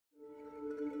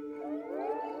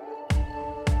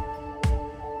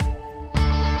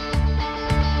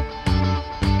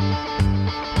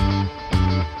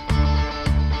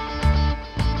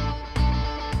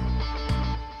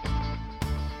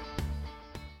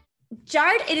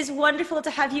Jared, it is wonderful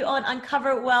to have you on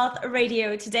Uncover Wealth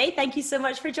Radio today. Thank you so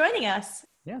much for joining us.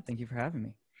 Yeah, thank you for having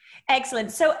me.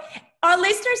 Excellent. So our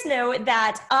listeners know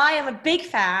that I am a big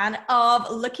fan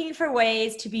of looking for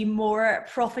ways to be more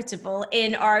profitable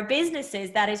in our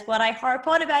businesses. That is what I harp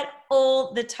on about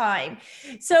all the time.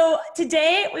 So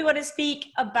today we want to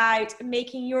speak about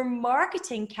making your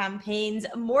marketing campaigns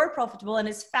more profitable and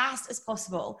as fast as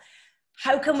possible.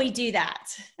 How can we do that?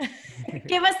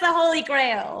 Give us the Holy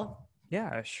Grail.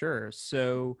 Yeah, sure.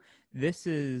 So this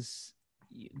is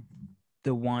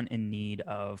the one in need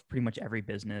of pretty much every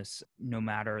business, no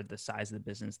matter the size of the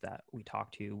business that we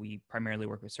talk to. We primarily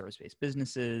work with service-based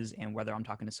businesses, and whether I'm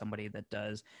talking to somebody that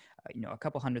does, a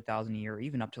couple 100,000 a year, or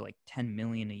even up to like 10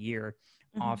 million a year,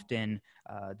 often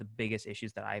the biggest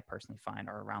issues that I personally find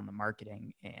are around the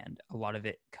marketing. And a lot of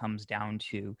it comes down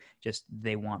to just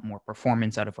they want more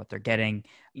performance out of what they're getting.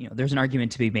 There's an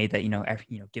argument to be made that,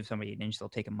 give somebody an inch, they'll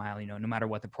take a mile, no matter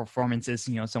what the performance is,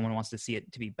 someone wants to see it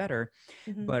to be better.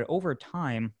 But over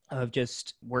time of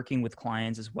just working with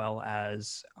clients, as well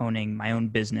as owning my own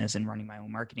business and running my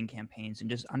own marketing campaigns, and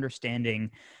just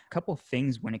understanding a couple of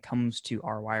things when it comes to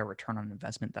ROI, or return on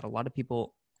investment, that a lot of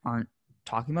people aren't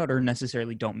talking about, or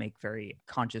necessarily don't make very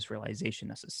conscious realization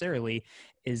necessarily,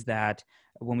 is that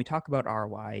when we talk about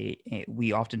ROI,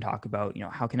 we often talk about,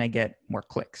 how can I get more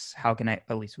clicks? How can I,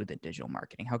 at least with the digital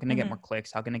marketing, how can I get more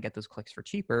clicks? How can I get those clicks for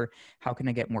cheaper? How can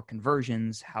I get more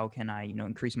conversions? How can I,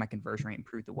 increase my conversion rate,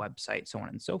 improve the website, so on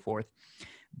and so forth.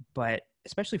 But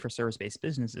especially for service-based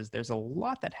businesses, there's a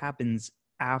lot that happens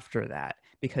after that,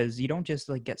 because you don't just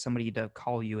get somebody to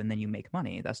call you and then you make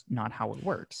money. That's not how it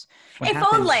works.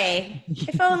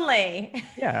 If only.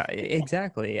 Yeah,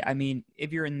 exactly. I mean,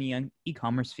 if you're in the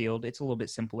e-commerce field, it's a little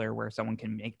bit simpler, where someone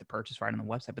can make the purchase right on the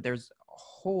website, but there's a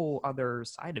whole other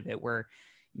side of it where,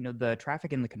 the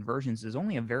traffic and the conversions is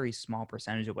only a very small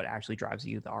percentage of what actually drives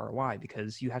you the ROI,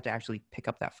 because you have to actually pick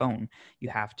up that phone. You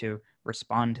have to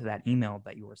respond to that email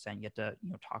that you were sent. You have to,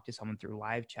 talk to someone through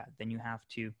live chat. Then you have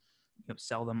to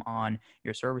sell them on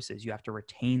your services. You have to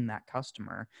retain that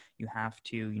customer. You have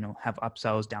to, have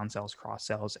upsells, downsells, cross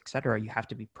sells, etc. You have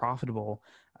to be profitable.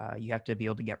 You have to be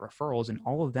able to get referrals, and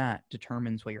all of that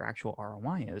determines what your actual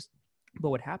ROI is. But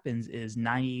what happens is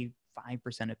 95%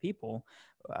 of people,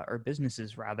 or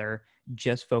businesses rather,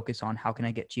 just focus on how can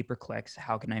I get cheaper clicks?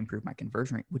 How can I improve my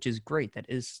conversion rate? Which is great. That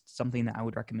is something that I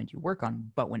would recommend you work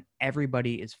on. But when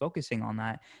everybody is focusing on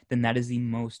that, then that is the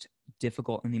most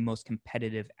difficult and the most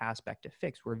competitive aspect to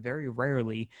fix, where very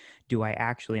rarely do I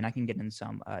actually, and I can get in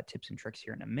some tips and tricks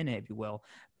here in a minute, if you will,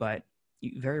 but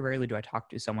very rarely do I talk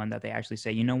to someone that they actually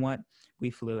say, you know what, we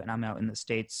flew, and I'm out in the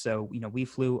States. So, we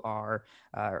flew our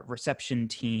reception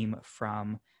team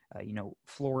from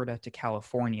Florida to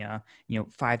California,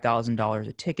 $5,000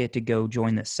 a ticket to go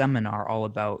join this seminar all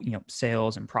about,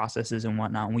 sales and processes and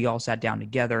whatnot. And we all sat down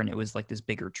together, and it was like this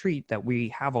big retreat that we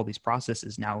have all these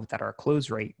processes now, that our close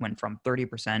rate went from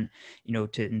 30%,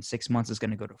 to in 6 months is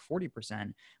going to go to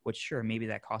 40%, which sure, maybe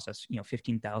that cost us,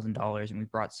 $15,000. And we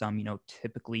brought some,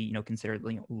 typically, considered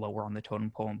lower on the totem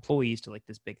pole employees to like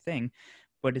this big thing.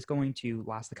 But it's going to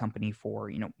last the company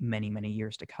for, many, many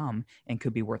years to come, and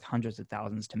could be worth hundreds of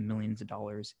thousands to millions of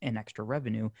dollars in extra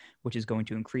revenue, which is going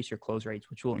to increase your close rates,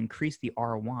 which will increase the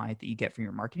ROI that you get from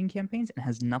your marketing campaigns, and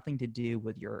has nothing to do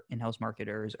with your in-house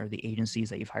marketers or the agencies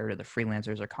that you've hired, or the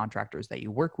freelancers or contractors that you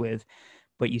work with.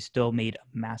 But you still made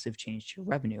a massive change to your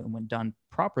revenue. And when done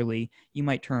properly, you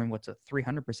might turn what's a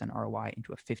 300% ROI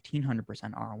into a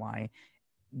 1,500% ROI,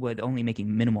 with only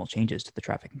making minimal changes to the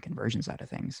traffic and conversion side of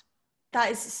things. That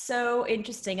is so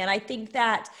interesting. And I think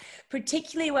that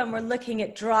particularly when we're looking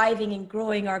at driving and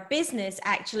growing our business,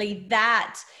 actually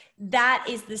that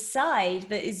is the side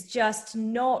that is just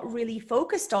not really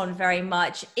focused on very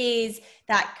much, is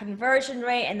that conversion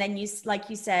rate. And then like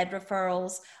you said,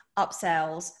 referrals,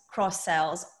 upsells, cross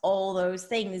sells, all those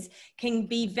things can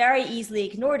be very easily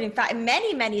ignored. In fact,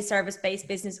 many service-based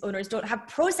business owners don't have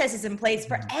processes in place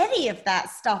for any of that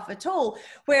stuff at all.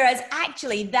 Whereas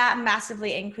actually that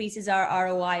massively increases our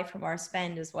ROI from our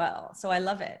spend as well. So I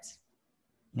love it.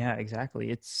 Yeah, exactly.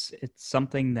 It's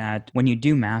something that when you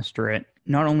do master it,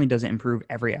 not only does it improve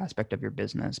every aspect of your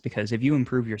business, because if you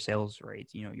improve your sales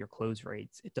rates, your close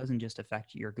rates, it doesn't just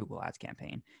affect your Google Ads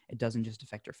campaign. It doesn't just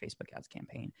affect your Facebook Ads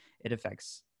campaign. It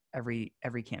affects every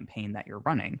campaign that you're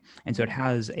running. And so it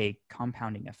has a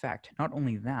compounding effect. Not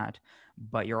only that,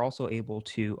 but you're also able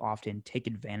to often take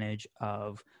advantage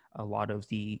of a lot of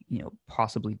the,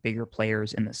 possibly bigger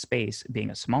players in the space being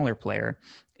a smaller player,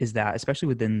 is that especially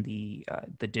within the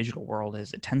digital world,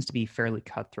 is it tends to be fairly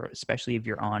cutthroat, especially if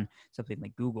you're on something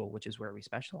like Google, which is where we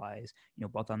specialize,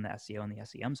 both on the SEO and the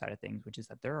SEM side of things, which is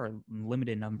that there are a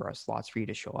limited number of slots for you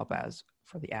to show up as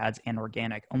for the ads and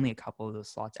organic. Only a couple of those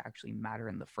slots actually matter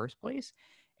in the first place.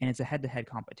 And it's a head-to-head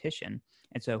competition.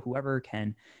 And so whoever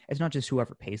can, it's not just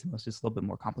whoever pays the most, it's a little bit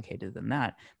more complicated than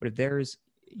that. But if there's,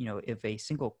 if a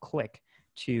single click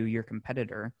to your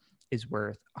competitor is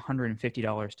worth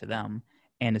 $150 to them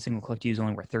and a single click to you is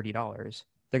only worth $30,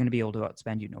 they're going to be able to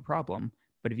outspend you no problem.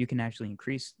 But if you can actually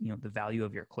increase, the value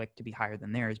of your click to be higher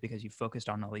than theirs because you focused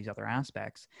on all these other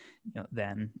aspects,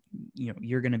 then,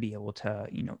 you're going to be able to,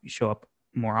 show up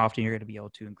more often. You're going to be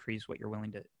able to increase what you're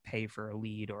willing to pay for a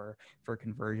lead or for a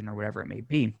conversion or whatever it may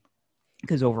be,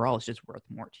 because overall it's just worth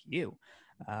more to you.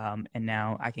 And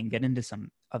now I can get into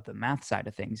some of the math side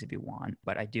of things if you want,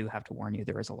 but I do have to warn you,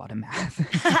 there is a lot of math.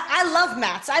 I love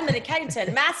maths. I'm an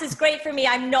accountant. Maths is great for me.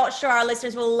 I'm not sure our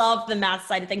listeners will love the math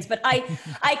side of things, but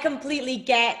I completely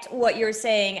get what you're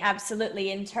saying.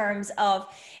 Absolutely. In terms of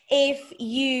if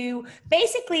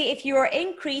you're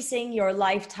increasing your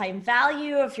lifetime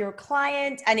value of your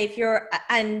client, and if you're,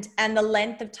 and the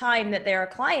length of time that they're a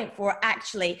client for,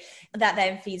 actually that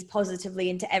then feeds positively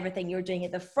into everything you're doing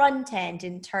at the front end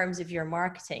in terms of your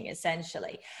marketing,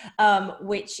 essentially,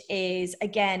 which is,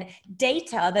 again,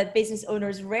 data that business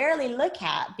owners rarely look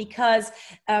at because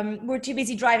we're too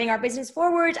busy driving our business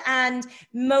forward, and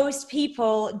most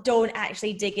people don't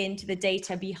actually dig into the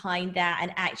data behind that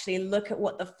and actually look at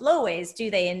what the flow is,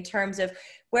 do they, in terms of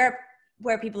where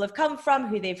people have come from,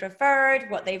 who they've referred,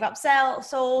 what they've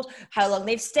sold, how long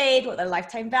they've stayed, what their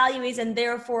lifetime value is, and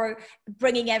therefore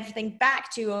bringing everything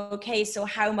back to, okay, so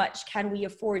how much can we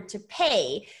afford to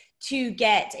pay to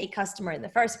get a customer in the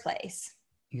first place?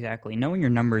 Exactly. Knowing your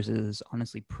numbers is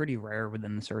honestly pretty rare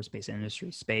within the service-based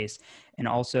industry space. And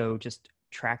also just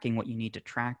tracking what you need to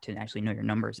track to actually know your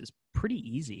numbers is pretty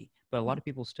easy, but a lot of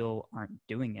people still aren't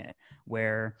doing it,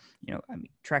 where,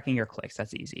 tracking your clicks,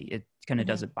 that's easy. It kind of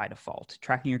does it by default.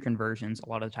 Tracking your conversions, a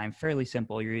lot of the time, fairly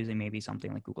simple. You're using maybe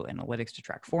something like Google Analytics to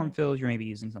track form fills. You're maybe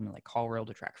using something like CallRail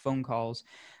to track phone calls.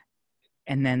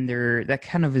 And then that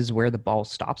kind of is where the ball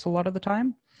stops a lot of the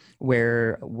time,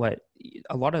 where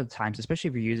a lot of the times, especially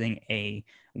if you're using a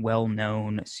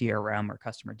well-known CRM or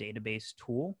customer database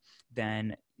tool,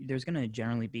 then there's going to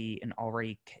generally be an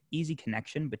already easy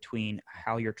connection between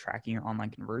how you're tracking your online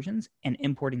conversions and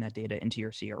importing that data into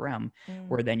your CRM,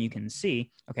 where then you can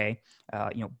see, okay,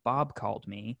 Bob called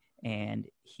me, and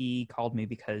he called me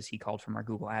because he called from our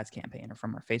Google Ads campaign or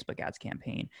from our Facebook Ads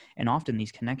campaign. And often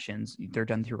these connections, they're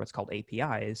done through what's called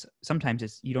APIs.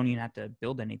 Sometimes you don't even have to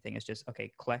build anything. It's just,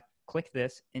 okay, click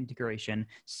this integration,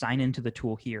 sign into the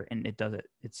tool here, and it does it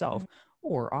itself.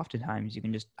 Or oftentimes you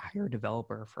can just hire a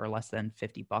developer for less than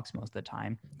 $50 most of the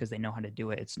time because they know how to do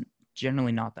it. It's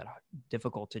generally not that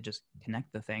difficult to just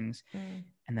connect the things,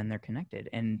 and then they're connected.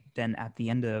 And then at the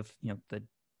end of, the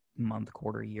month,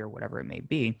 quarter, year, whatever it may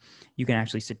be, you can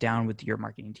actually sit down with your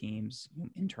marketing teams,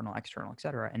 internal, external, et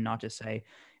cetera, and not just say,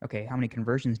 okay, how many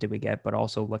conversions did we get, but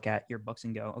also look at your books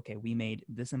and go, okay, we made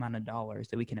this amount of dollars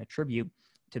that we can attribute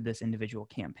to this individual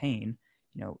campaign.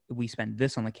 We spent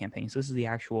this on the campaign. So this is the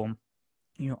actual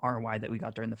ROI that we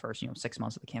got during the first, 6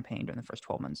 months of the campaign, during the first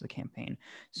 12 months of the campaign,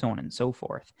 so on and so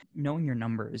forth. Knowing your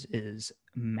numbers is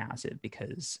massive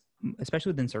because,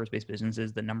 especially within service-based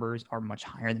businesses, the numbers are much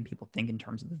higher than people think in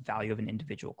terms of the value of an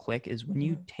individual click. Is when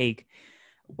you take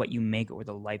what you make over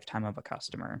the lifetime of a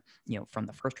customer, from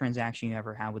the first transaction you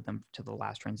ever had with them to the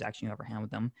last transaction you ever had with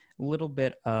them, a little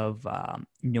bit of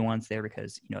nuance there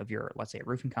because, if you're, let's say, a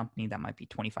roofing company, that might be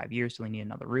 25 years till they need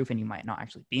another roof, and you might not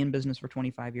actually be in business for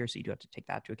 25 years. So you do have to take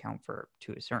that to account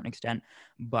to a certain extent.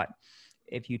 But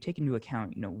if you take into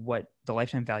account, what the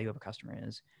lifetime value of a customer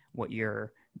is, what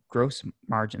your gross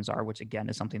margins are, which again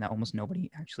is something that almost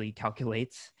nobody actually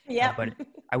calculates. Yeah. But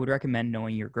I would recommend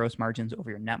knowing your gross margins over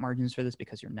your net margins for this,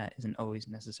 because your net isn't always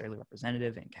necessarily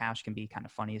representative, and cash can be kind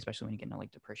of funny, especially when you get into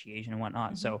like depreciation and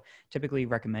whatnot. So typically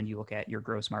recommend you look at your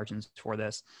gross margins for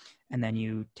this, and then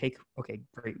you take, okay,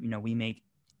 great, we make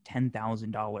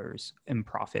 $10,000 in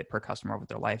profit per customer over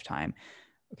their lifetime.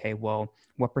 Okay, well,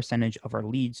 what percentage of our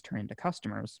leads turn into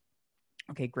customers?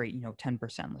 Okay, great.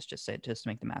 10%, let's just say, just to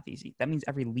make the math easy. That means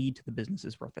every lead to the business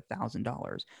is worth $1,000.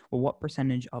 Well, what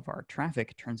percentage of our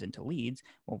traffic turns into leads?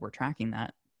 Well, we're tracking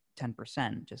that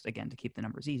 10%, just again, to keep the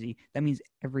numbers easy. That means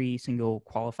every single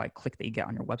qualified click that you get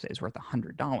on your website is worth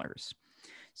 $100.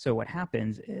 So what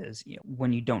happens is,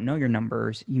 when you don't know your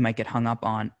numbers, you might get hung up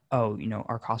on,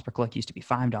 our cost per click used to be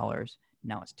 $5.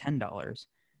 Now it's $10.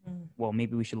 Well,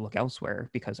 maybe we should look elsewhere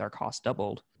because our cost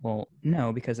doubled. Well,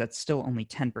 no, because that's still only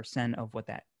 10% of what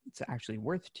that it's actually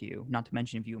worth to you. Not to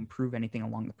mention if you improve anything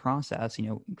along the process,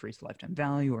 increase the lifetime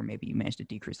value, or maybe you manage to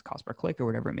decrease the cost per click or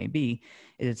whatever it may be,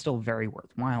 it's still very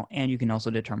worthwhile. And you can also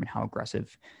determine how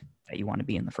aggressive that you want to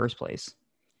be in the first place.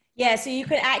 Yeah, so you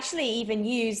could actually even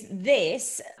use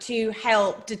this to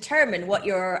help determine what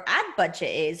your ad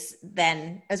budget is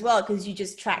then as well, because you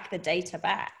just track the data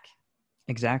back.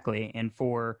 Exactly. And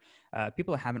for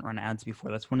people that haven't run ads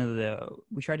before, that's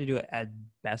we try to do it as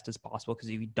best as possible, because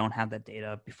if you don't have that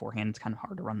data beforehand, it's kind of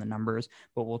hard to run the numbers,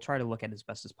 but we'll try to look at as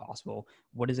best as possible.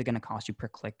 What is it going to cost you per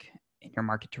click in your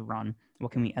market to run?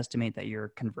 What can we estimate that your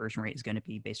conversion rate is going to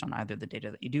be based on either the data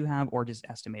that you do have, or just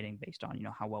estimating based on,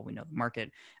 how well we know the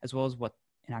market, as well as what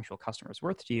an actual customer is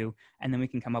worth to you. And then we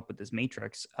can come up with this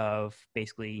matrix of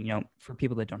basically, for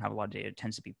people that don't have a lot of data, it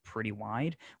tends to be pretty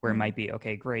wide, where it might be,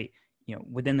 okay, great,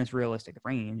 within this realistic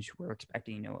range, we're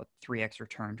expecting, a 3x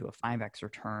return to a 5x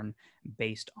return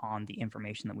based on the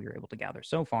information that we were able to gather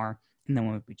so far. And then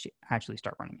when we actually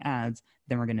start running ads,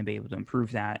 then we're going to be able to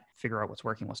improve that, figure out what's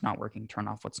working, what's not working, turn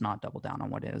off what's not, double down on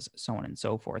what is, so on and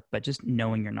so forth. But just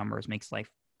knowing your numbers makes life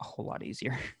a whole lot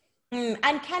easier.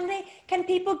 And can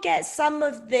people get some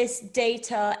of this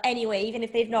data anyway, even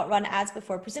if they've not run ads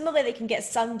before? Presumably they can get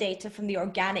some data from the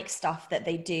organic stuff that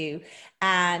they do,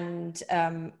 and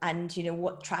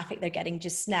what traffic they're getting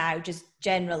just now, just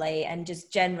generally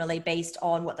based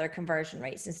on what their conversion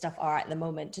rates and stuff are at the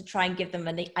moment, to try and give them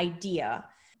an idea.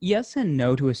 Yes and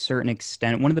no to a certain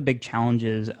extent. One of the big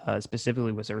challenges,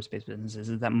 specifically with service-based businesses,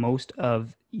 is that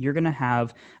you're going to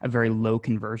have a very low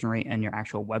conversion rate in your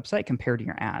actual website compared to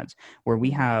your ads, where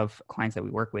we have clients that we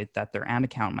work with that their ad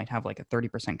account might have like a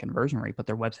 30% conversion rate, but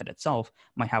their website itself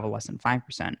might have a less than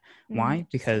 5%. Why?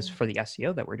 Because for the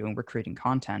SEO that we're doing, we're creating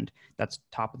content that's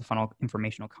top of the funnel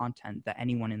informational content that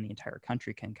anyone in the entire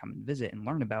country can come and visit and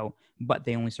learn about, but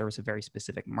they only service a very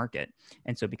specific market.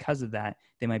 And so because of that,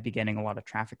 they might be getting a lot of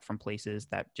traffic from places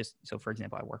that so for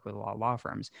example, I work with a lot of law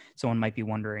firms. Someone might be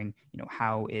wondering,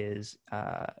 how is,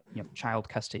 child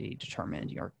custody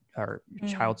determined, or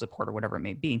child support, or whatever it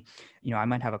may be. I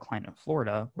might have a client in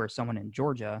Florida where someone in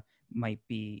Georgia might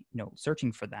be,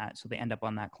 searching for that. So they end up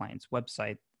on that client's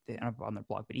website, they end up on their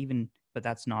blog, but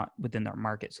that's not within their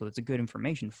market. So it's a good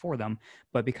information for them.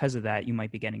 But because of that, you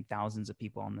might be getting thousands of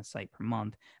people on the site per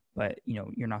month, but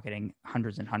you're not getting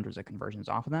hundreds and hundreds of conversions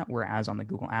off of that. Whereas on the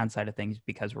Google Ads side of things,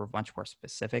 because we're much more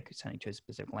specific, sending to a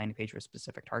specific landing page or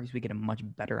specific targets, we get a much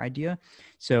better idea.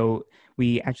 So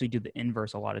we actually do the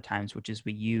inverse a lot of times, which is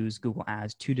we use Google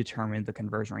Ads to determine the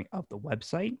conversion rate of the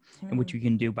website, and which we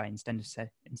can do by instead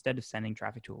of sending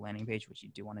traffic to a landing page, which you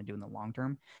do want to do in the long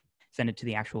term, send it to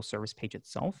the actual service page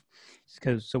itself.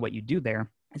 So what you do there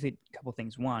is a couple of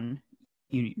things. One,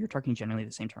 you're talking generally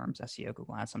the same terms, SEO,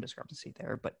 Google Ads, some discrepancy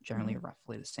there, but generally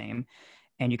roughly the same.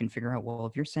 And you can figure out, well,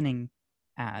 if you're sending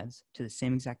ads to the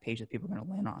same exact page that people are going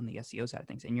to land on the SEO side of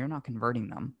things, and you're not converting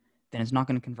them, then it's not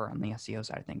going to convert on the SEO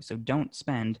side of things. So don't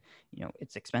spend,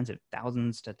 it's expensive,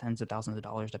 thousands to tens of thousands of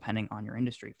dollars, depending on your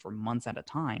industry, for months at a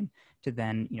time to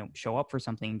then, show up for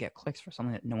something and get clicks for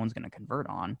something that no one's going to convert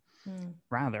on.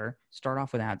 Rather, start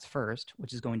off with ads first,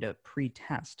 which is going to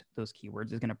pre-test those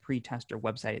keywords, is going to pre-test your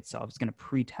website itself, it's going to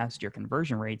pre-test your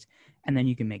conversion rates, and then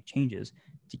you can make changes.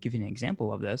 To give you an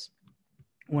example of this,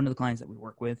 one of the clients that we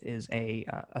work with is a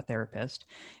therapist,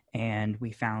 and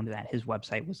we found that his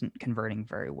website wasn't converting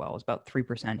very well. It's about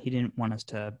 3%. He didn't want us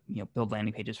to, build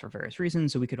landing pages for various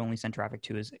reasons, so we could only send traffic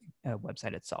to his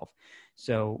website itself.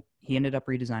 So he ended up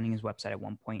redesigning his website at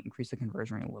one point, increased the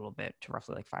conversion rate a little bit to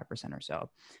roughly like 5% or so.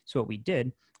 So what we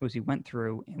did was we went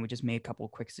through and we just made a couple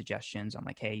of quick suggestions on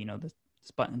like, hey,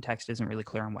 this button text isn't really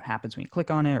clear on what happens when you click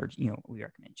on it, or, we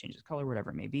recommend change the color, whatever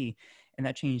it may be. And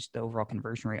that changed the overall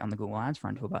conversion rate on the Google Ads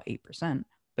front to about 8%,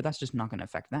 but that's just not going to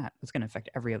affect that. That's going to affect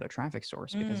every other traffic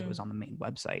source because it was on the main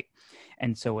website.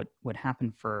 And so what would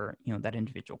happen for, that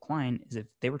individual client is if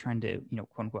they were trying to,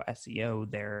 quote unquote SEO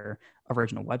their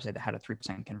original website that had a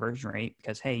 3% conversion rate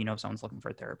because, hey, if someone's looking for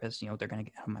a therapist, they're going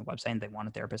to get on my website and they want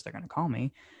a therapist, they're going to call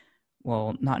me.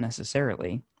 Well, not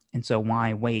necessarily. And so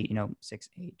why wait, 6,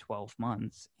 8, 12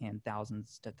 months and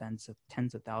thousands to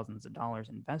tens of thousands of dollars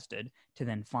invested to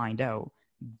then find out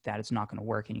that it's not going to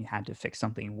work and you had to fix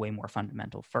something way more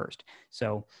fundamental first.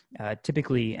 So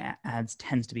typically ads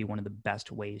tends to be one of the best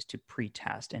ways to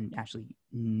pre-test and actually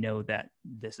know that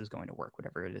this is going to work,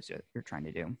 whatever it is you're trying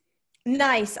to do.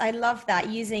 Nice. I love that,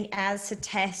 using ads to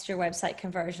test your website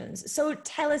conversions. So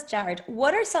tell us, Jared,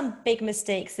 what are some big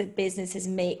mistakes that businesses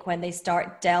make when they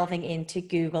start delving into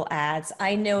Google Ads?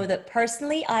 I know that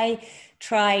personally, I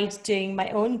tried doing my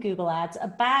own Google Ads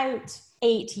about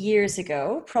 8 years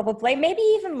ago, probably, maybe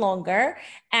even longer.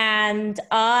 And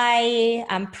I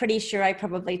am pretty sure I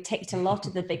probably ticked a lot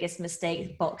of the biggest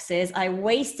mistake boxes. I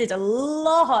wasted a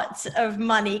lot of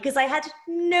money because I had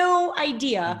no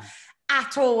idea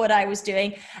at all what I was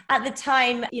doing. At the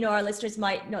time, our listeners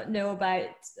might not know about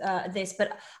this,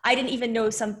 but I didn't even know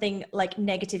something like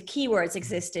negative keywords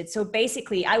existed. So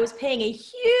basically, I was paying a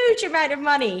huge amount of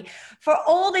money for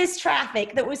all this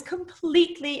traffic that was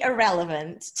completely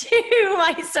irrelevant to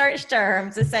my search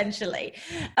terms, essentially.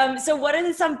 So what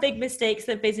are some big mistakes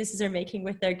that businesses are making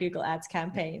with their Google Ads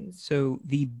campaigns? So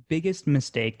the biggest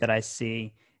mistake that I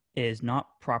see is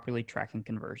not properly tracking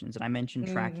conversions. And I mentioned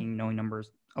tracking, knowing numbers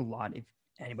a lot, if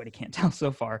anybody can't tell so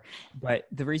far. But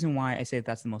the reason why I say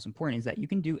that's the most important is that you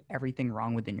can do everything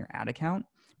wrong within your ad account.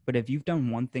 But if you've done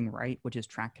one thing right, which is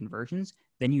track conversions,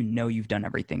 then you know you've done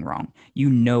everything wrong. You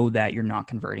know that you're not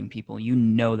converting people. You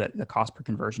know that the cost per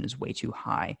conversion is way too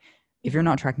high. If you're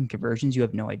not tracking conversions, you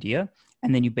have no idea.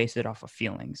 And then you base it off of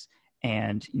feelings.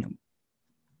 And,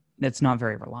 that's not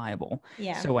very reliable.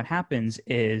 Yeah. So what happens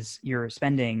is you're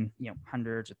spending,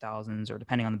 hundreds of thousands, or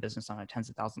depending on the business, on tens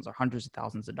of thousands or hundreds of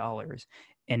thousands of dollars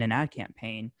in an ad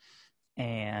campaign,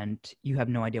 and you have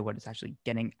no idea what it's actually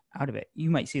getting out of it.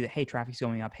 You might see that, hey, traffic's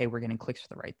going up. Hey, we're getting clicks for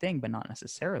the right thing, but not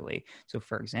necessarily. So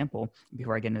for example,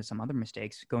 before I get into some other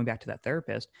mistakes, going back to that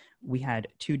therapist, we had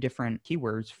 2 different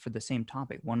keywords for the same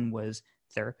topic. One was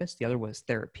therapist, the other was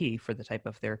therapy for the type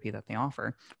of therapy that they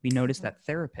offer. We noticed that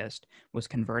therapist was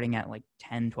converting at like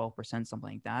 10, 12%, something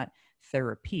like that.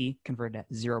 Therapy converted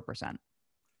at 0%.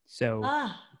 So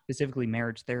specifically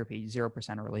marriage therapy,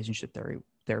 0%, or relationship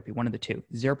therapy, one of the two.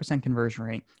 0% conversion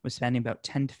rate, was spending about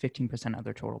 10 to 15% of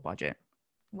their total budget.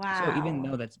 Wow. So even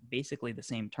though that's basically the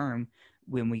same term,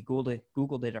 when we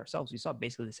Googled it ourselves, we saw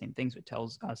basically the same things. It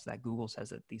tells us that Google says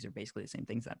that these are basically the same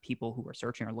things, that people who are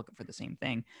searching are looking for the same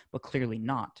thing, but clearly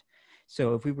not.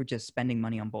 So if we were just spending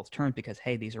money on both terms because,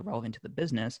 hey, these are relevant to the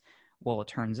business, well, it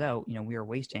turns out, we are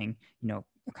wasting,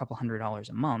 a couple $100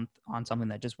 a month on something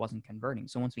that just wasn't converting.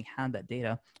 So once we had that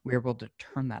data, we were able to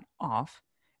turn that off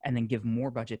and then give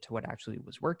more budget to what actually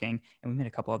was working. And we made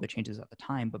a couple other changes at the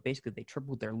time, but basically they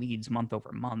tripled their leads month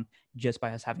over month just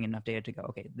by us having enough data to go,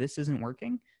 okay, this isn't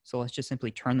working, so let's just simply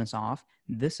turn this off.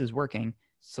 This is working,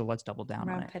 so let's double down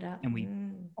on it.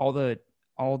 And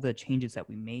all the changes that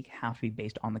we make have to be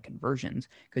based on the conversions,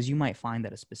 because you might find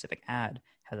that a specific ad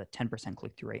has a 10%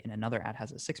 click-through rate and another ad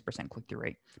has a 6% click-through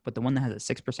rate. But the one that has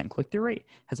a 6% click-through rate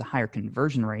has a higher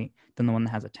conversion rate than the one that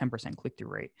has a 10% click-through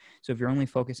rate. So if you're only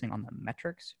focusing on the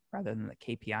metrics rather than the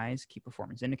KPIs, key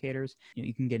performance indicators,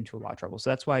 you can get into a lot of trouble. So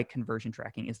that's why conversion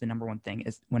tracking is the number one thing.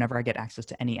 Is whenever I get access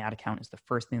to any ad account, is the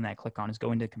first thing that I click on is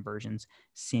go into conversions,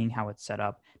 seeing how it's set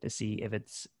up to see if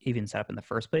it's even set up in the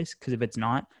first place. Because if it's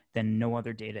not, then no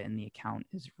other data in the account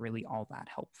is really all that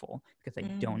helpful, because I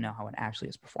don't know how it actually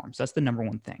is performed. So that's the number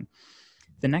one thing.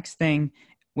 The next thing,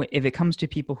 if it comes to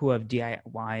people who have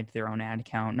DIY'd their own ad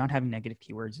account, not having negative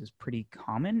keywords is pretty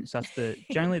common. So that's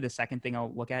generally the second thing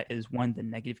I'll look at is, one, the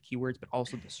negative keywords, but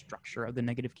also the structure of the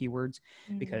negative keywords.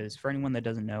 Because for anyone that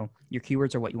doesn't know, your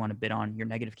keywords are what you want to bid on. Your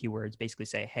negative keywords basically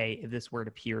say, hey, if this word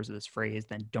appears or this phrase,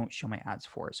 then don't show my ads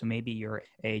for it. So maybe you're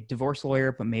a divorce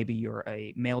lawyer, but maybe you're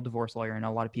a male divorce lawyer, and a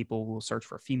lot of people will search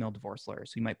for a female divorce lawyer.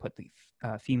 So you might put the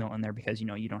female in there because,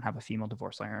 you don't have a female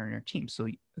divorce lawyer on your team. So,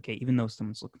 okay, even though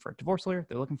someone's looking for a divorce lawyer,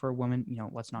 they're looking for a woman,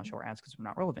 let's not show our ads because we're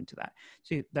not relevant to that.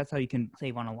 So that's how you can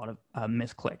save on a lot of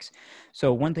missed clicks.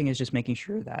 So one thing is just making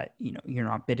sure that, you're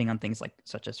not bidding on things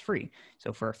such as free.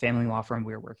 So for a family law firm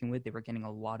we were working with, they were getting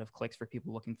a lot of clicks for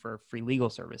people looking for free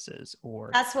legal services.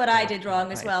 That's what I did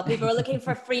wrong as well. People were looking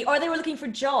for free, or they were looking for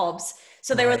jobs.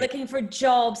 So they were looking for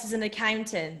jobs as an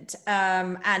accountant,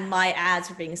 and my ads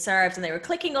were being served and they were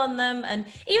clicking on them. And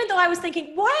even though I was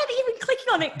thinking, why are they even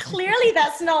clicking on it? Clearly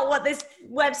that's not what this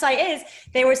website is.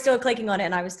 They were still clicking on it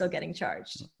and I was still getting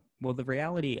charged. Well, the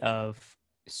reality of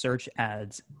search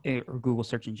ads, or Google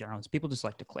search in general, is people just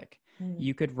like to click.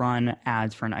 You could run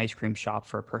ads for an ice cream shop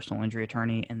for a personal injury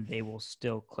attorney and they will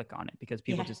still click on it because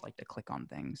people just like to click on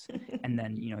things. And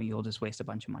then, you'll just waste a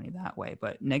bunch of money that way.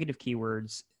 But negative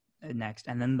keywords next,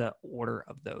 and then the order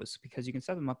of those, because you can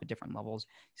set them up at different levels.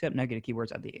 Set up negative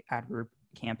keywords at the ad group,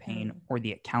 campaign, or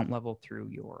the account level through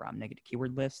your negative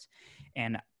keyword list.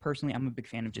 And personally, I'm a big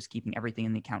fan of just keeping everything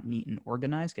in the account neat and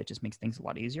organized. It just makes things a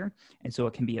lot easier. And so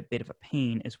it can be a bit of a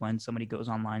pain is when somebody goes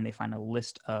online, they find a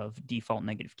list of default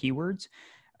negative keywords,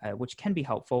 which can be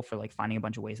helpful for finding a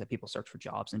bunch of ways that people search for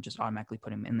jobs and just automatically put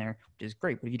them in there, which is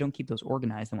great. But if you don't keep those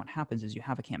organized, then what happens is you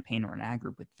have a campaign or an ad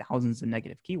group with thousands of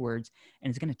negative keywords, and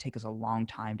it's going to take us a long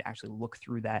time to actually look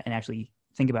through that and actually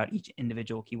think about each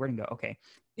individual keyword and go, okay,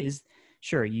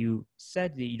 sure, you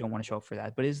said that you don't want to show up for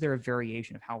that, but is there a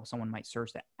variation of how someone might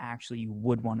search that actually you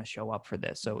would want to show up for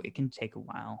this? So it can take a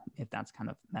while if that's kind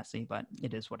of messy, but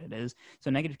it is what it is. So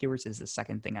negative keywords is the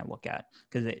second thing I look at,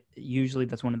 because usually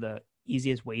that's one of the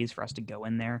easiest ways for us to go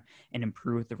in there and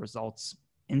improve the results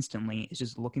instantly, is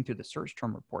just looking through the search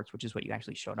term reports, which is what you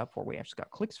actually showed up for, we actually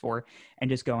got clicks for, and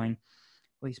just going,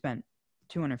 well, you spent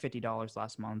 $250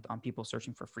 last month on people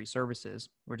searching for free services.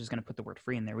 We're just going to put the word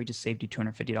free in there. We just saved you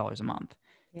 $250 a month.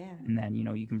 Yeah. And then,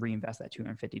 you can reinvest that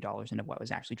 $250 into what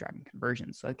was actually driving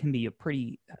conversions. So it can be a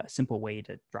pretty simple way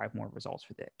to drive more results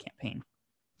for the campaign.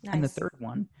 Nice. And the third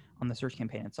one on the search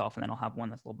campaign itself, and then I'll have one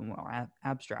that's a little bit more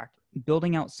abstract,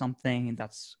 building out something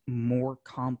that's more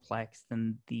complex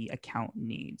than the account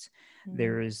needs.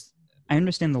 I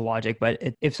understand the logic, but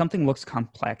if something looks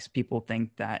complex, people think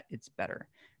that it's better,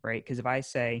 right? Because if I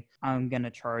say, I'm going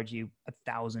to charge you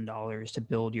 $1,000 to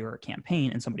build your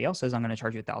campaign, and somebody else says, I'm going to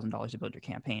charge you $1,000 to build your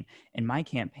campaign, and my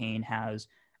campaign has,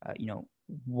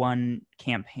 one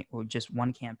campaign, or just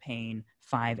one campaign,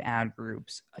 5 ad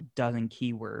groups, a dozen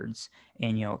keywords,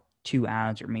 and, 2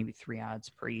 ads or maybe 3 ads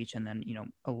per each, and then,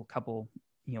 a couple,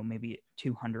 maybe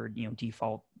 200,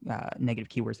 default negative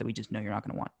keywords that we just know you're not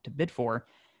going to want to bid for.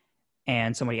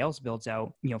 And somebody else builds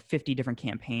out, 50 different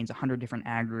campaigns, 100 different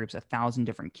ad groups, 1,000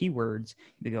 different keywords.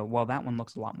 They go, well, that one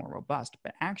looks a lot more robust.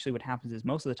 But actually what happens is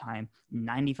most of the time,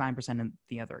 95% of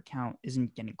the other account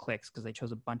isn't getting clicks because they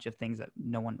chose a bunch of things that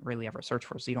no one really ever searched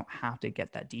for. So you don't have to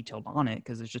get that detailed on it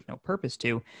because there's just no purpose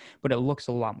to, but it looks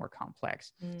a lot more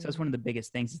complex. So that's one of the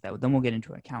biggest things, is that then we'll get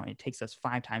into an account. It takes us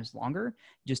 5 times longer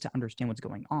just to understand what's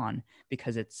going on,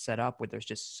 because it's set up where there's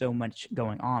just so much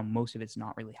going on. Most of it's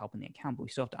not really helping the account, but we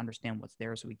still have to understand what's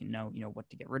there so we can know, what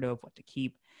to get rid of, what to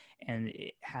keep. And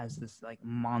it has this like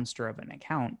monster of an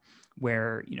account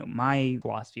where, my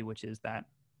philosophy, which is that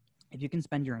if you can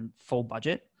spend your full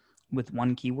budget with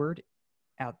one keyword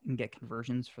out and get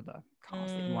conversions for the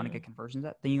cost that you want to get conversions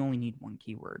at, then you only need one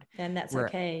keyword. And that's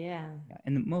okay. Yeah.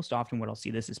 And most often what I'll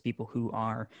see this is people who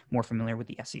are more familiar with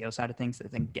the SEO side of things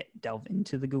that then delve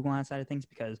into the Google Ads side of things,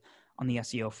 because on the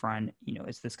SEO front,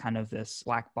 it's this kind of this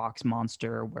black box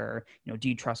monster where, do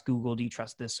you trust Google? Do you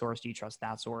trust this source? Do you trust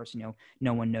that source?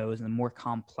 No one knows. And the more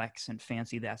complex and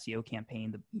fancy the SEO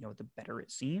campaign, the better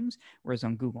it seems. Whereas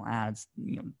on Google Ads,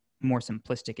 more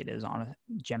simplistic it is,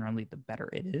 generally the better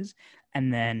it is.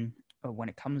 And then when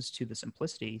it comes to the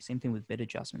simplicity, same thing with bid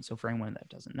adjustments. So for anyone that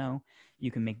doesn't know, you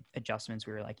can make adjustments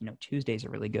where you're like, Tuesdays are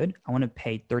really good. I want to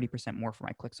pay 30% more for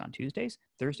my clicks on Tuesdays.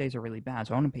 Thursdays are really bad,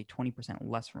 so I want to pay 20%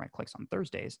 less for my clicks on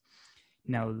Thursdays.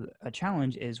 Now, a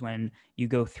challenge is when you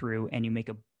go through and you make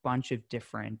a bunch of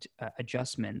different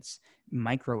adjustments,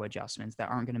 micro adjustments that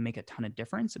aren't going to make a ton of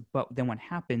difference. But then what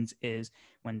happens is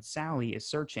when Sally is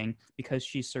searching, because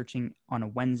she's searching on a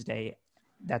Wednesday,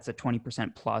 that's a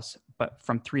 20% plus, but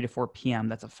from 3 to 4 p.m.,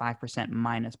 that's a 5%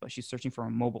 minus, but she's searching for a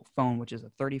mobile phone, which is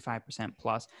a 35%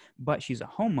 plus, but she's a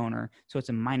homeowner, so it's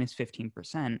a minus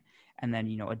 15%. And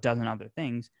then, a dozen other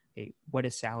things. Okay, what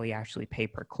does Sally actually pay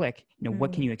per click?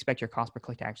 What can you expect your cost per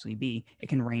click to actually be? It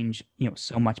can range,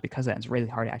 so much because of that. It's really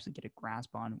hard to actually get a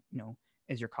grasp on,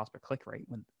 is your cost per click rate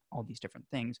with all these different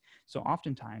things. So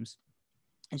oftentimes,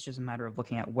 it's just a matter of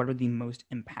looking at what are the most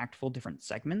impactful different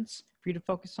segments for you to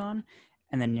focus on,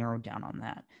 and then narrow down on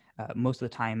that. Most of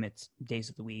the time it's days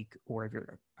of the week, or if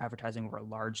you're advertising over a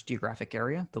large geographic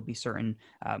area, there'll be certain,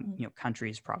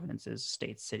 countries, provinces,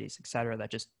 states, cities, et cetera, that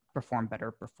just perform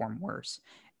better, perform worse.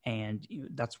 And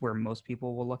that's where most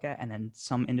people will look at. And then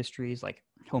some industries like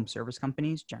home service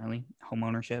companies, generally home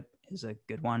ownership is a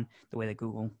good one. The way that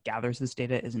Google gathers this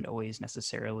data isn't always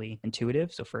necessarily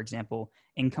intuitive. So for example,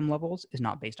 income levels is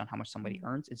not based on how much somebody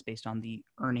earns. It's based on the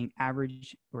earning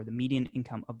average or the median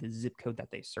income of the zip code that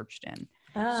they searched in.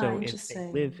 So if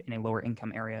they live in a lower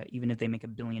income area, even if they make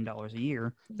 $1 billion a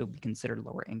year, they'll be considered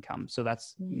lower income. So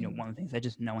that's, one of the things that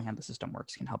just knowing how the system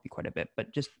works can help you quite a bit.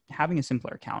 But just having a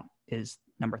simpler account is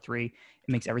number 3. It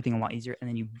makes everything a lot easier. And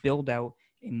then you build out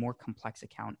a more complex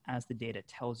account as the data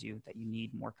tells you that you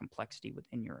need more complexity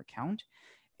within your account.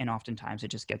 And oftentimes it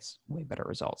just gets way better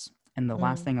results. And the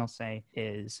last thing I'll say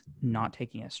is not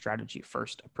taking a strategy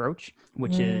first approach,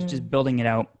 which is just building it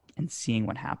out and seeing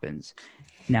what happens.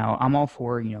 Now, I'm all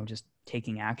for, just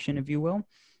taking action, if you will.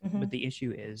 But the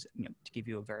issue is, to give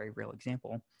you a very real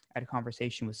example, I had a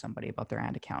conversation with somebody about their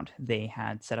ad account. They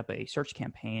had set up a search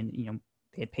campaign,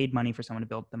 they had paid money for someone to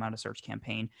build them out a search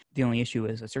campaign. The only issue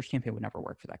is a search campaign would never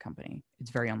work for that company. It's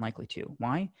very unlikely to.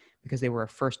 Why? Because they were a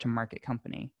first to market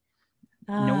company.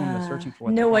 No one was searching for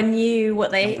what no one knew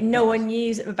no one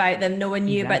knew about them. No one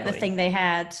knew about the thing they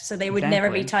had. So they would never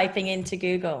be typing into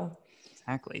Google.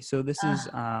 Exactly. So this is,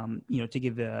 to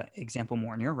give an example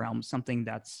more in your realm, something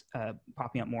that's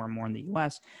popping up more and more in the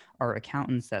U.S. are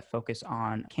accountants that focus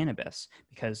on cannabis,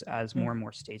 because as more and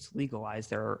more states legalize,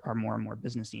 there are more and more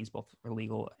business needs, both for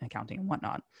legal and accounting and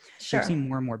whatnot. So we've seen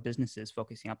more and more businesses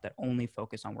focusing up that only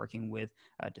focus on working with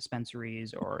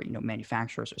dispensaries or,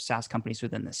 manufacturers or SaaS companies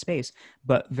within this space.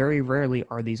 But very rarely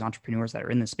are these entrepreneurs that are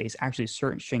in this space actually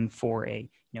searching for a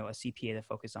CPA that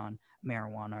focus on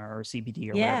marijuana or CBD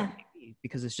or whatever it may be,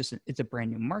 because it's a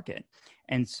brand new market.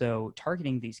 And so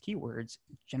targeting these keywords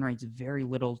generates very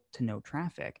little to no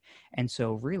traffic. And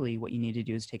so really what you need to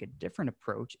do is take a different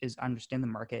approach, is understand the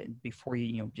market before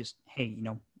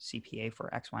CPA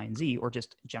for X, Y, and Z, or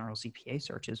just general CPA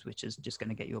searches, which is just going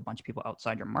to get you a bunch of people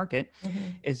outside your market,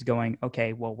 is going,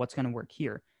 okay, well, what's going to work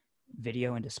here?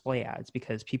 Video and display ads,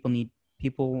 because people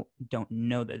don't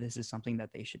know that this is something that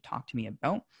they should talk to me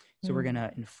about. So we're going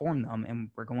to inform them,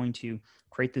 and we're going to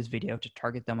create this video to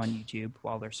target them on YouTube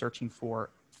while they're searching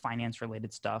for finance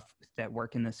related stuff that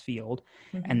work in this field.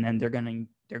 And then they're going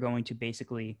to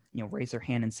basically, raise their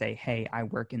hand and say, hey, I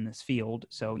work in this field.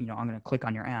 So, I'm going to click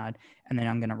on your ad, and then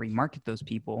I'm going to remarket those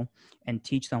people and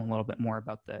teach them a little bit more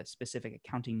about the specific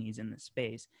accounting needs in this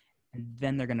space. And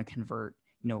then they're going to convert,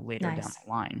 later down the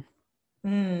line.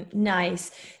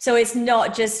 Nice. So it's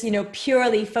not just,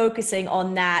 purely focusing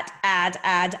on that ad,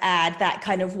 that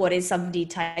kind of what is somebody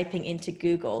typing into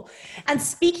Google. And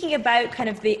speaking about kind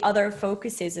of the other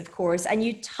focuses, of course, and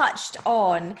you touched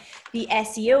on the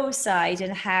SEO side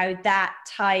and how that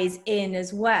ties in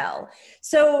as well.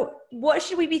 So what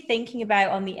should we be thinking about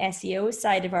on the SEO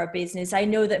side of our business? I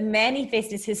know that many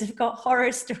businesses have got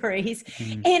horror stories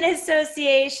in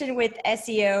association with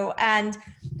SEO, and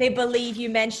they believe, you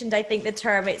mentioned, I think the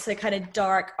term, it's a kind of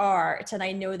dark art. And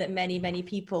I know that many, many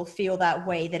people feel that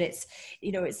way, that it's,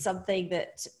 it's something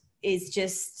that is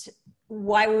just,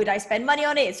 why would I spend money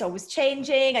on it? It's always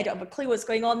changing. I don't have a clue what's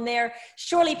going on there.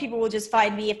 Surely people will just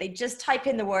find me if they just type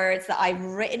in the words that I've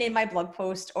written in my blog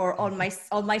post or on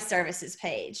my services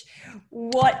page.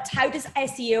 How does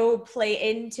SEO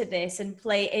play into this and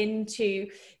play into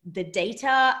the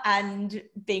data and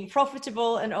being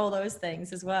profitable and all those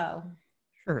things as well?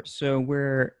 Sure. So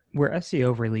where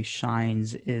SEO really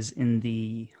shines is in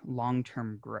the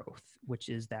long-term growth, which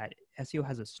is that SEO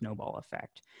has a snowball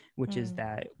effect, which is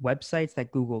that websites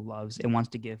that Google loves, it wants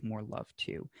to give more love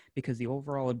to, because the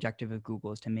overall objective of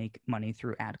Google is to make money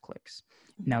through ad clicks.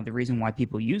 Now, the reason why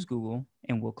people use Google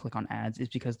and will click on ads is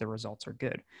because the results are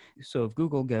good. So if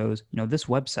Google goes, this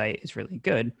website is really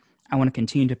good, I want to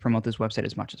continue to promote this website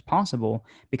as much as possible,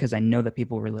 because I know that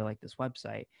people really like this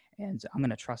website, and I'm going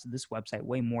to trust this website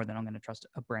way more than I'm going to trust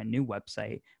a brand new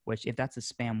website, which if that's a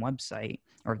spam website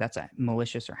or if that's a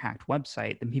malicious or hacked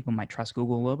website, then people might trust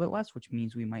Google a little bit less, which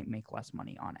means we might make less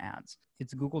money on ads.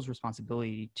 It's Google's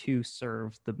responsibility to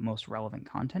serve the most relevant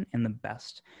content and the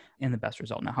best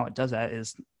result. Now, how it does that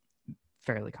is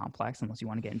fairly complex, unless you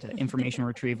want to get into information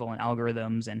retrieval and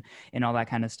algorithms and all that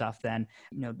kind of stuff. Then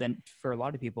for a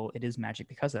lot of people, it is magic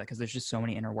because of that, because there's just so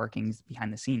many inner workings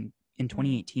behind the scene. In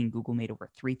 2018, Google made over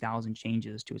 3,000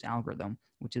 changes to its algorithm,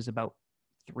 which is about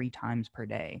 3 times per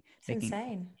day. It's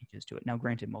insane. Changes to it. Now,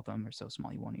 granted, most of them are so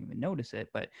small you won't even notice it,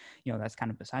 but that's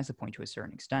kind of besides the point to a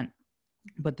certain extent.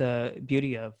 But the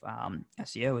beauty of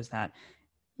SEO is that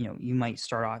you might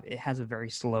start off, it has a very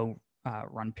slow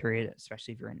run period,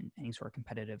 especially if you're in any sort of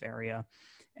competitive area.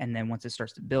 And then once it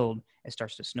starts to build, it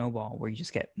starts to snowball, where you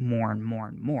just get more and more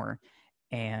and more.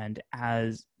 And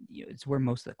as it's where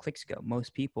most of the clicks go.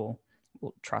 Most people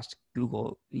will trust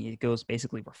Google. It goes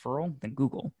basically referral, then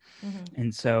Google.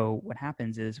 And so what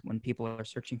happens is when people are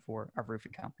searching for a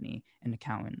roofing company, an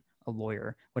accountant, a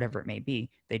lawyer, whatever it may be,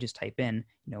 they just type in,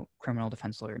 criminal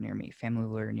defense lawyer near me, family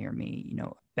lawyer near me,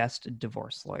 best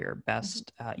divorce lawyer,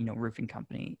 best, roofing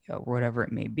company, whatever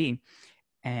it may be.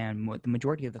 And the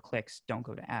majority of the clicks don't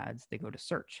go to ads, they go to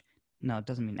search. Now, it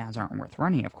doesn't mean ads aren't worth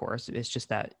running, of course. It's just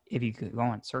that if you could go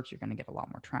on search, you're going to get a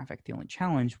lot more traffic. The only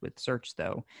challenge with search,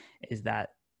 though, is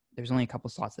that there's only a couple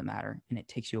slots that matter, and it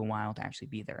takes you a while to actually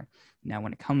be there. Now,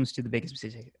 when it comes to the biggest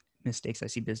mistakes I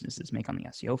see businesses make on the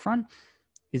SEO front,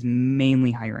 is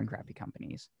mainly hiring crappy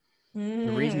companies.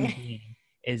 The reason being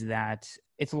is that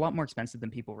it's a lot more expensive than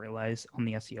people realize on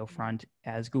the SEO front.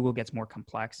 As Google gets more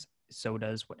complex, so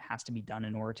does what has to be done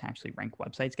in order to actually rank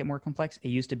websites get more complex. It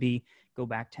used to be, go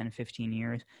back 10, 15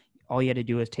 years, all you had to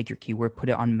do is take your keyword, put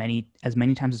it on as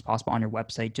many times as possible on your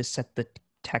website, just set the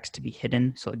text to be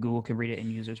hidden so that Google could read it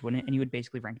and users wouldn't, and you would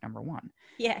basically rank number 1.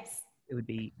 Yes. It would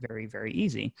be very, very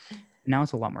easy. Now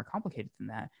it's a lot more complicated than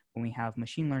that when we have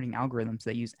machine learning algorithms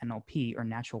that use NLP, or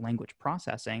natural language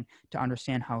processing, to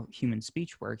understand how human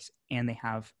speech works. And they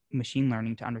have machine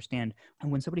learning to understand,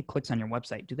 and when somebody clicks on your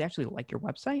website, do they actually like your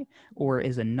website, or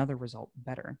is another result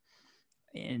better?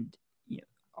 And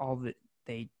all that,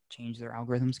 they change their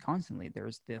algorithms constantly.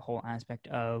 There's the whole aspect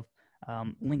of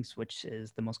links, which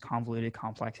is the most convoluted,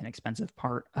 complex, and expensive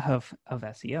part of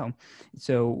SEO.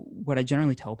 So what I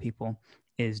generally tell people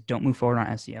is don't move forward on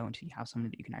SEO until you have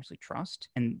something that you can actually trust,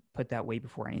 and put that way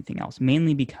before anything else,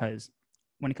 mainly because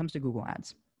when it comes to Google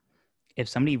Ads, if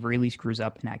somebody really screws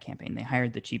up an ad campaign, they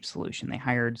hired the cheap solution, they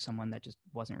hired someone that just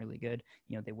wasn't really good,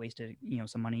 they wasted,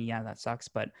 some money. Yeah, that sucks.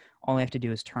 But all I have to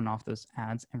do is turn off those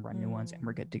ads and run new ones, and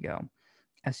we're good to go.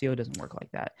 SEO doesn't work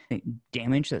like that. The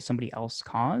damage that somebody else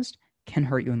caused can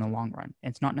hurt you in the long run.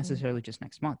 And it's not necessarily just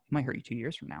next month. It might hurt you 2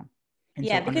 years from now. And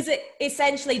yeah, because it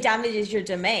essentially damages your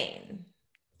domain.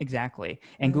 Exactly.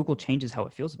 And Google changes how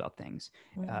it feels about things.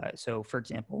 So for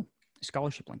example,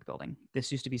 scholarship link building.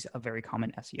 This used to be a very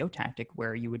common SEO tactic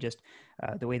where you would just,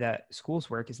 the way that schools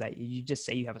work is that you just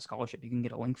say you have a scholarship. You can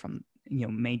get a link from,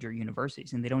 major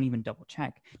universities, and they don't even double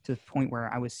check, to the point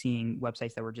where I was seeing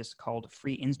websites that were just called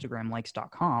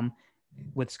freeinstagramlikes.com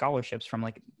with scholarships from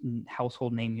like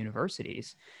household name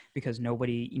universities, because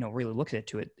nobody, really looks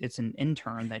into it. It's an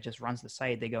intern that just runs the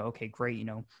site. They go, okay, great.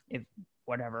 If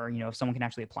whatever, if someone can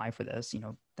actually apply for this,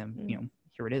 then,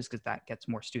 here it is, because that gets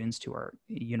more students to our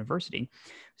university.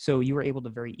 So you were able to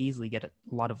very easily get a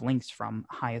lot of links from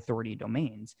high authority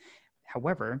domains.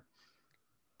 However,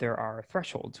 there are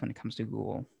thresholds when it comes to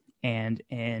Google. And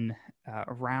in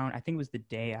around, I think it was the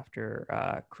day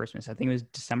after Christmas, I think it was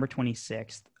December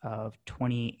 26th of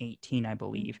 2018, I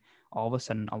believe, all of a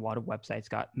sudden, a lot of websites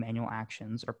got manual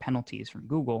actions or penalties from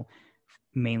Google,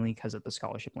 mainly because of the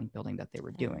scholarship link building that they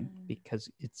were doing, because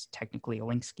it's technically a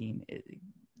link scheme.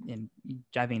 And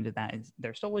diving into that,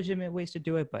 there's still legitimate ways to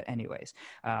do it. But anyways,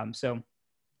 so,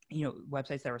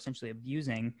 websites that are essentially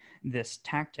abusing this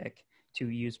tactic to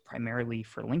use primarily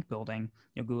for link building,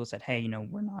 Google said, hey,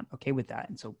 we're not okay with that.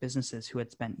 And so businesses who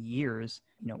had spent years,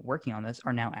 working on this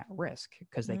are now at risk,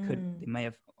 because they may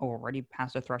have already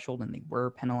passed a threshold and they were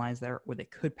penalized there, or they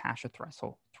could pass a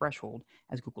threshold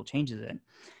as Google changes it.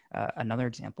 Another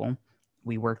example,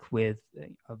 we work with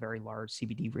a very large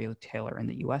CBD retailer in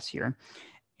the US here,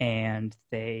 and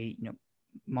they,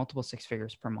 multiple six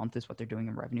figures per month is what they're doing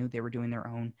in revenue. They were doing their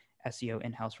own SEO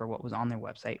in-house for what was on their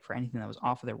website. For anything that was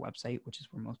off of their website, which is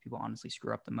where most people honestly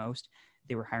screw up the most,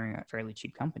 they were hiring a fairly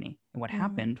cheap company. And what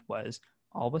happened was,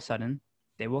 all of a sudden,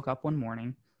 they woke up one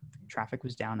morning, traffic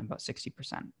was down about 60%.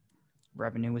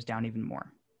 Revenue was down even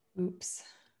more. Oops.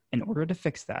 In order to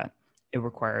fix that, it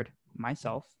required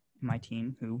myself, my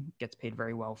team, who gets paid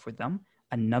very well for them,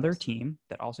 another team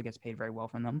that also gets paid very well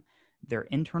from them, their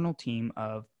internal team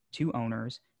of 2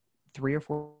 owners, 3 or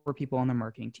 4 people on their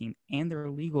marketing team, and their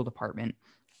legal department,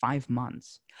 5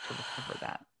 months to recover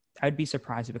that. I'd be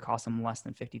surprised if it cost them less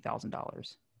than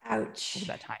 $50,000. Ouch. Over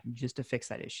that time, just to fix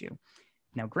that issue.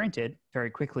 Now, granted, very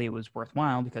quickly it was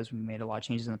worthwhile, because we made a lot of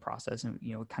changes in the process, and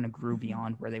it kind of grew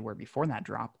beyond where they were before that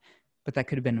drop. But that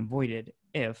could have been avoided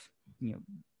if,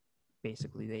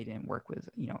 basically they didn't work with,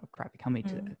 a crappy company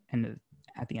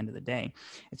at the end of the day.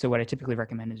 And so what I typically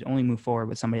recommend is only move forward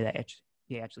with somebody that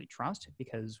you actually trust,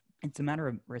 because it's a matter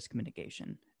of risk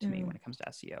mitigation to me when it comes to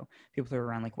SEO. People throw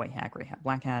around like white hat, gray hat,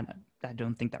 black hat. I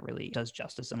don't think that really does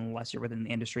justice unless you're within the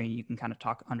industry and you can kind of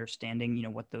talk understanding,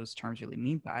 what those terms really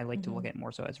mean. But I like to look at it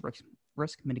more so as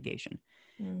risk mitigation.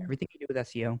 Everything you do with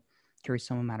SEO carries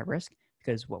some amount of risk,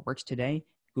 because what works today,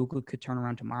 Google could turn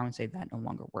around tomorrow and say that no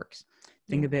longer works.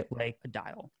 Think of it like a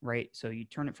dial, right? So you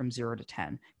turn it from 0 to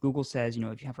 10. Google says,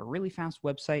 if you have a really fast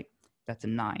website, that's a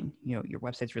 9. Your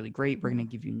website's really great. We're going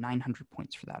to give you 900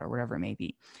 points for that, or whatever it may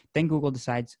be. Then Google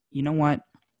decides, you know what?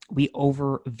 We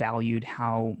overvalued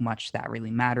how much that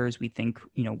really matters. We think,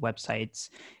 websites,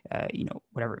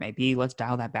 whatever it may be, let's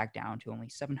dial that back down to only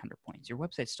 700 points. Your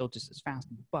website's still just as fast,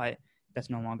 but that's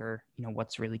no longer,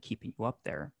 what's really keeping you up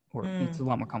there. Or it's a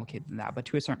lot more complicated than that, but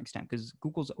to a certain extent, because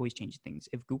Google's always changing things.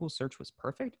 If Google search was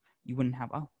perfect, you wouldn't have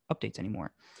updates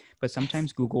anymore. But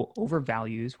sometimes Google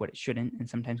overvalues what it shouldn't, and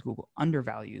sometimes Google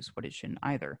undervalues what it shouldn't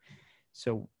either.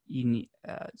 So you need,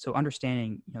 so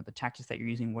understanding, the tactics that you're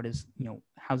using, what is,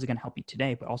 how's it going to help you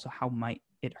today, but also how might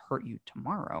it hurt you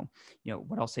tomorrow?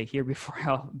 What I'll say here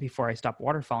before I stop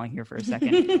waterfalling here for a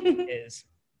second is,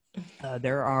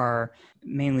 there are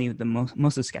mainly most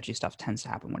of the sketchy stuff tends to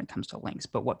happen when it comes to links.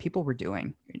 But what people were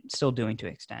doing, still doing to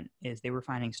an extent, is they were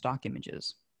finding stock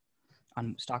images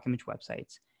on stock image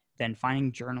websites, then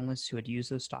finding journalists who had used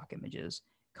those stock images,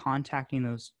 contacting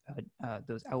those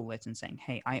outlets and saying,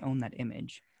 hey, I own that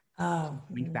image. Oh,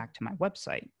 Link back to my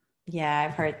website.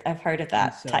 yeah, I've heard of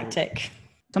that tactic.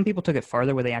 Some people took it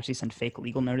farther where they actually send fake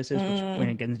legal notices, which when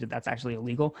it gets into that's actually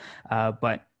illegal.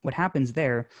 But what happens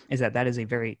there is that is a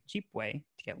very cheap way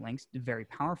to get links, very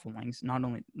powerful links. Not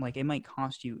only like it might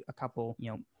cost you a couple,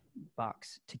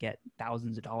 bucks to get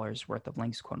thousands of dollars worth of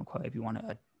links, quote unquote, if you want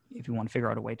to figure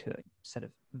out a way to set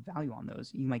a value on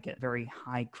those. You might get very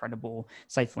high credible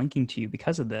sites linking to you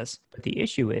because of this. But the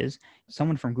issue is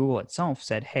someone from Google itself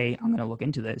said, hey, I'm going to look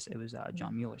into this. It was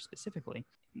John Mueller specifically.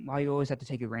 While you always have to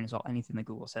take a grain of salt anything that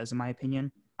Google says, in my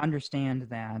opinion, understand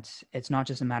that it's not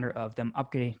just a matter of them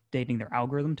updating their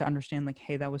algorithm to understand like,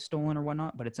 hey, that was stolen or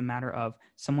whatnot, but it's a matter of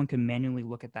someone can manually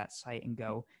look at that site and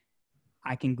go,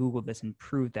 I can Google this and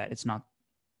prove that it's not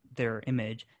their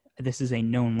image. This is a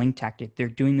known link tactic. They're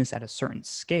doing this at a certain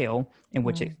scale in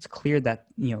which it's clear that,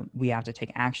 we have to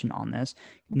take action on this,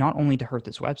 not only to hurt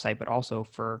this website, but also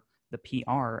for the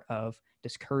PR of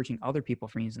discouraging other people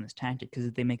from using this tactic. Because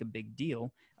if they make a big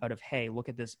deal out of, hey, look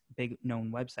at this big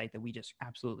known website that we just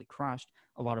absolutely crushed,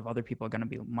 a lot of other people are going to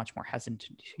be much more hesitant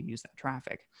to use that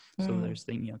traffic. So there's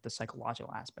the, the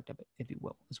psychological aspect of it, if you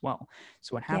will, as well.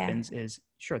 So what happens is,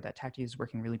 sure, that tactic is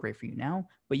working really great for you now,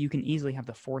 but you can easily have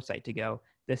the foresight to go,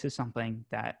 this is something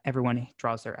that everyone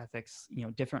draws their ethics,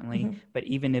 differently. But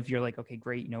even if you're like, okay,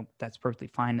 great, that's perfectly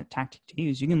fine, a tactic to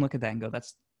use, you can look at that and go,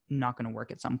 that's not going to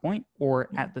work at some point, or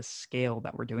at the scale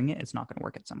that we're doing it, it's not going to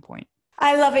work at some point.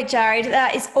 I love it, Jared.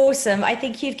 That is awesome. I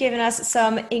think you've given us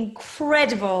some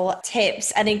incredible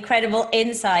tips and incredible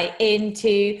insight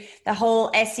into the whole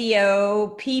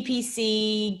SEO,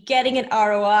 PPC, getting an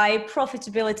ROI,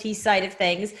 profitability side of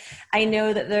things. I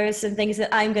know that there are some things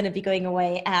that I'm going to be going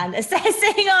away and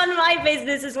assessing on my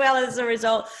business as well as a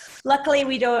result. Luckily,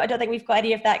 I don't think we've got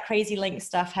any of that crazy link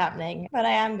stuff happening, but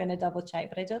I am going to double check,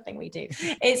 but I don't think we do.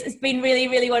 It's been really,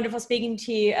 really wonderful speaking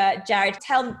to you, Jared.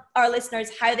 Tell our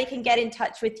listeners how they can get in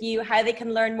touch with you, how they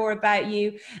can learn more about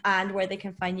you, and where they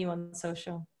can find you on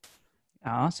social.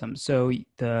 Awesome. So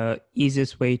the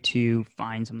easiest way to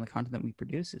find some of the content that we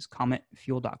produce is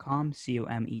cometfuel.com,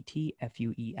 COMETFUEL.com.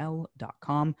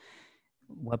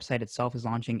 Website itself is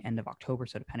launching end of October,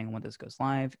 so depending on when this goes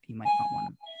live, you might not want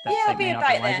to. That site may not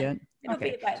be live yet.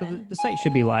 Okay, so the site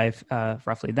should be live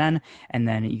roughly then, and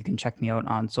then you can check me out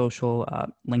on social,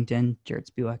 LinkedIn, Jared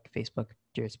Spiewak, Facebook,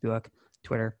 Jared Spiewak,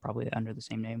 Twitter, probably under the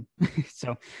same name.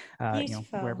 So,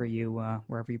 wherever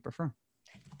you prefer.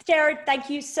 Jared, thank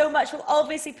you so much. We'll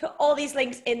obviously put all these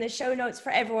links in the show notes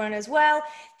for everyone as well.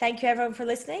 Thank you everyone for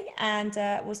listening, and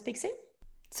we'll speak soon.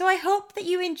 So I hope that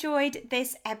you enjoyed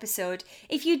this episode.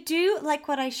 If you do like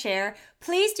what I share,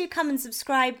 please do come and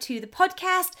subscribe to the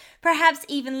podcast, perhaps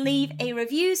even leave a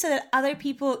review so that other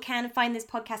people can find this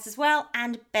podcast as well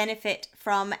and benefit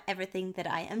from everything that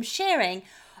I am sharing.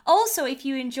 Also, if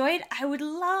you enjoyed, I would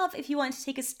love if you want to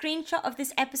take a screenshot of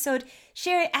this episode,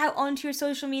 share it out onto your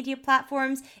social media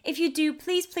platforms. If you do,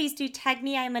 please do tag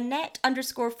me. I'm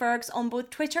Annette_Fergs on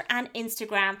both Twitter and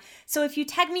Instagram. So if you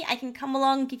tag me, I can come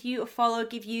along, give you a follow,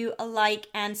 give you a like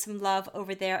and some love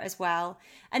over there as well.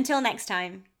 Until next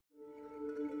time.